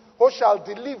saying. Who shall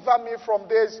deliver me from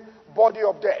this body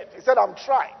of death? He said, I'm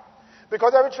trying.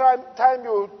 Because every time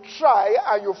you try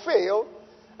and you fail,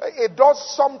 it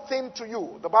does something to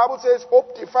you. The Bible says,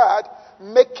 hope deferred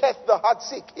maketh the heart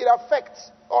sick. It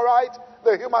affects, all right,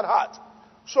 the human heart.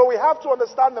 So we have to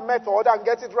understand the method and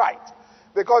get it right.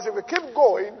 Because if we keep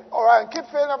going, all right, and keep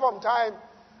failing from time,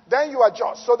 then you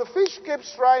adjust. So the fish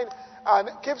keeps trying and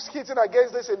keeps hitting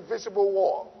against this invisible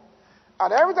wall.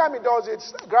 And every time it does, it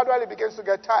gradually begins to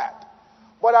get tired.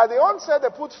 But at the onset, they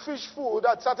put fish food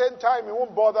at a certain time. You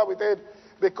won't bother with it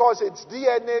because its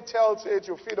DNA tells it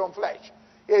you feed on flesh.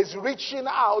 It's reaching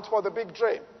out for the big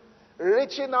dream,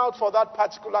 reaching out for that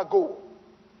particular goal.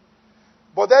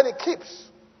 But then it keeps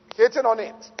hitting on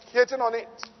it, hitting on it.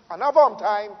 And after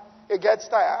time, it gets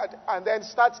tired and then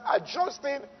starts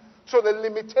adjusting to the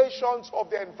limitations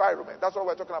of the environment. That's what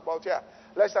we're talking about here.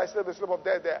 Lest I slip the slip of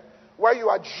death there. Where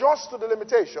you adjust to the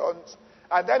limitations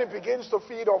and then it begins to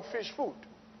feed on fish food.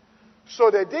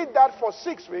 So they did that for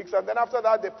 6 weeks, and then after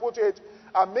that they put it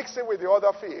and mix it with the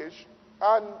other fish,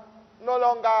 and no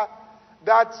longer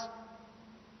that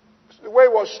the way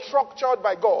it was structured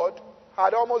by God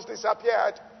had almost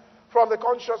disappeared from the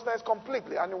consciousness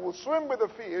completely, and it will swim with the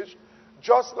fish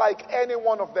just like any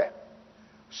one of them.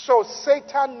 So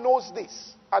Satan knows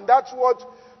this, and that's what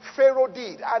Pharaoh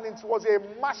did, and it was a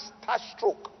master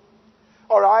stroke,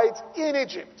 all right, in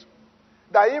Egypt.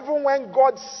 That even when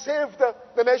God saved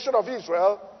the nation of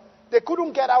Israel, they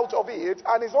couldn't get out of it.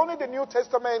 And it's only the New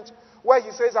Testament where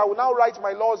he says, I will now write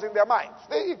my laws in their minds.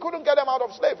 He couldn't get them out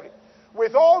of slavery.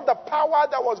 With all the power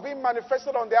that was being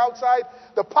manifested on the outside,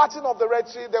 the parting of the Red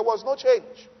Sea, there was no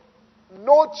change.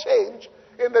 No change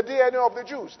in the DNA of the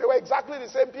Jews. They were exactly the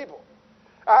same people.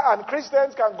 And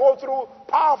Christians can go through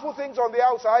powerful things on the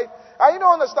outside. And you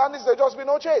don't understand this, there just be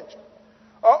no change.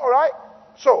 All right?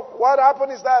 So what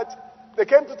happened is that they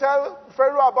came to tell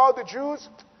Pharaoh about the Jews,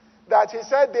 that he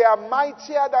said they are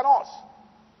mightier than us.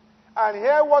 And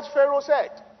hear what Pharaoh said.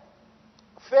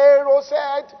 Pharaoh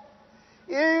said,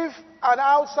 if an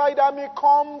outside army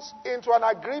comes into an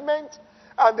agreement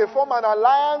and they form an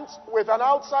alliance with an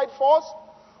outside force,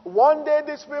 one day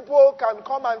these people can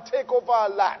come and take over our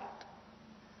land.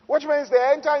 Which means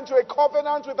they enter into a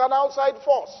covenant with an outside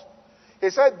force. He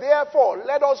said, therefore,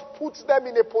 let us put them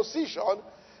in a position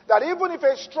that even if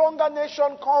a stronger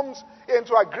nation comes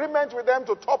into agreement with them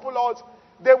to topple us,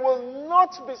 they will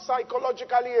not be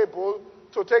psychologically able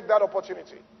to take that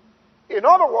opportunity. In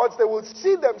other words, they will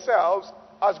see themselves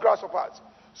as grasshoppers.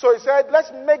 So he said,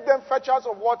 let's make them fetchers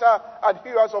of water and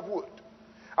hewers of wood.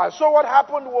 And so what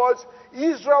happened was,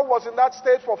 Israel was in that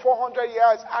state for 400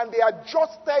 years and they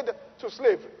adjusted to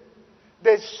slavery.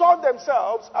 They saw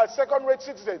themselves as second-rate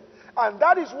citizens. And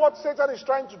that is what Satan is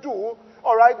trying to do.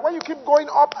 All right, when you keep going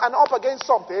up and up against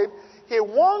something, he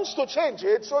wants to change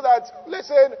it so that,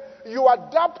 listen, you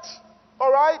adapt,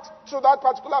 all right, to that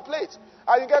particular place.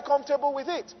 And you get comfortable with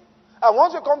it. And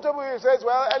once you're comfortable, he says,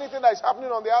 well, anything that is happening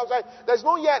on the outside, there's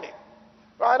no yearning.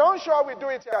 Right? I'm not sure we do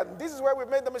it here. And this is where we've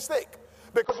made the mistake.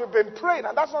 Because we've been praying,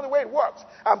 and that's not the way it works.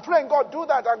 I'm praying, God, do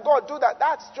that, and God, do that.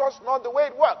 That's just not the way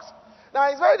it works. Now,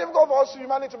 it's very difficult for us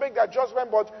humanity to make that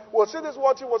judgment, but we'll see this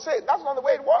what he will say. That's not the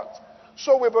way it works.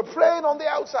 So we were praying on the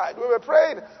outside. We were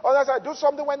praying on the outside. Do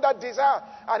something when that desire,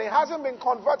 and it hasn't been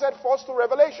converted first to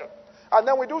revelation. And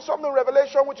then we do something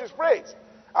revelation, which is praise.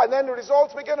 And then the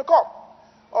results begin to come.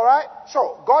 All right?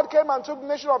 So, God came and took the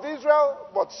nation of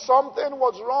Israel, but something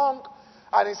was wrong.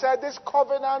 And he said this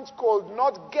covenant could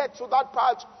not get to that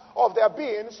part of their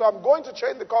being, so I'm going to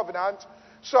change the covenant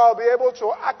so I'll be able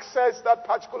to access that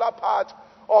particular part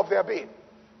of their being.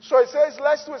 So he says,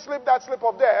 lest we sleep that sleep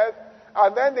of death,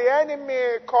 and then the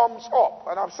enemy comes up.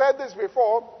 And I've said this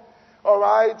before, all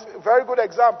right, very good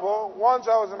example. Once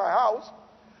I was in my house,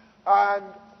 and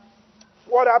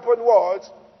what happened was,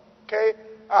 okay,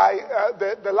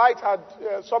 the light had,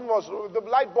 the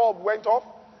light bulb went off,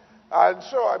 and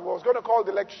so I was going to call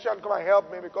the electrician to come and help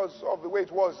me because of the way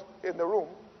it was in the room,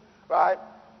 right?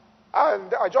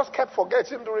 And I just kept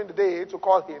forgetting during the day to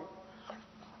call him.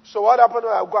 So what happened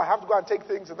was I have to go and take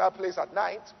things in that place at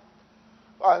night.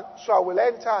 So I will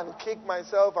enter and kick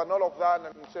myself and all of that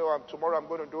and say, tomorrow I'm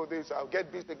going to do this. I'll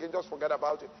get busy again, just forget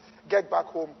about it. Get back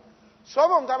home. Some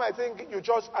of the time I think I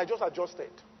just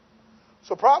adjusted.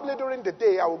 So probably during the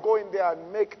day I will go in there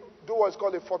and do what's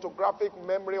called a photographic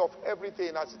memory of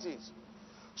everything as it is.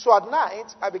 So at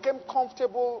night I became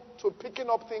comfortable to picking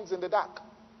up things in the dark.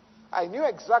 I knew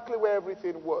exactly where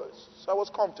everything was. So I was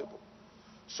comfortable.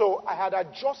 So I had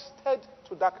adjusted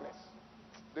to darkness.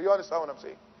 Do you understand what I'm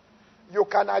saying? You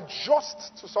can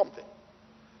adjust to something.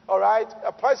 All right?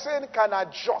 A person can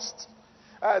adjust.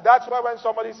 That's why when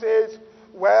somebody says,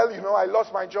 well, I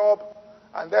lost my job,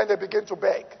 and then they begin to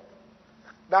beg.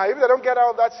 Now, if they don't get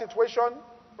out of that situation,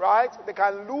 right, they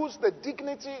can lose the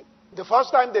dignity. The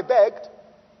first time they begged,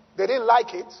 they didn't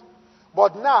like it.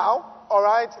 But now, all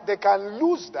right, they can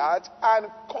lose that and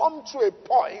come to a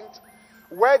point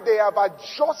where they have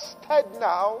adjusted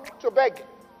now to begging.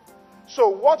 So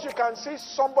what you can see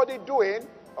somebody doing,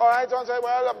 all right, don't say,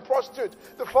 well, I'm a prostitute.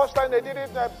 The first time they did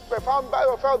it, they found bad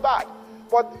or felt bad.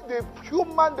 But the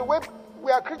way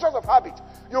we are creatures of habit,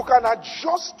 you can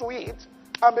adjust to it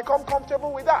and become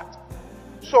comfortable with that.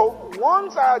 So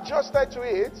once I adjusted to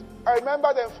it, I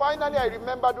remember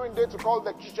during the day to call the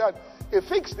electrician. He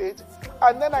fixed it,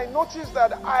 and then I noticed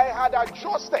that I had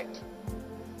adjusted.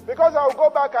 Because I would go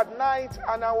back at night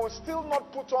and I would still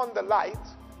not put on the light,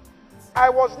 I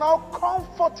was now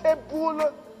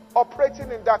comfortable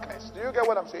operating in darkness. Do you get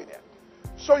what I'm saying here?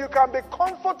 So you can be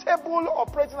comfortable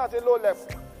operating at a low level.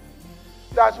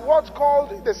 That's what's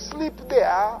called the sleep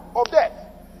there of death.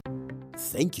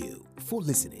 Thank you for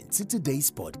listening to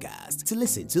today's podcast. To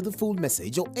listen to the full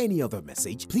message or any other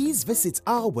message, please visit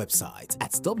our website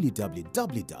at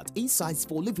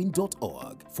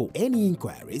www.insightsforliving.org. For any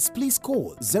inquiries, please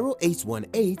call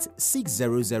 0818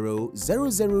 600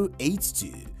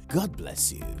 0082. God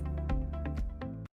bless you.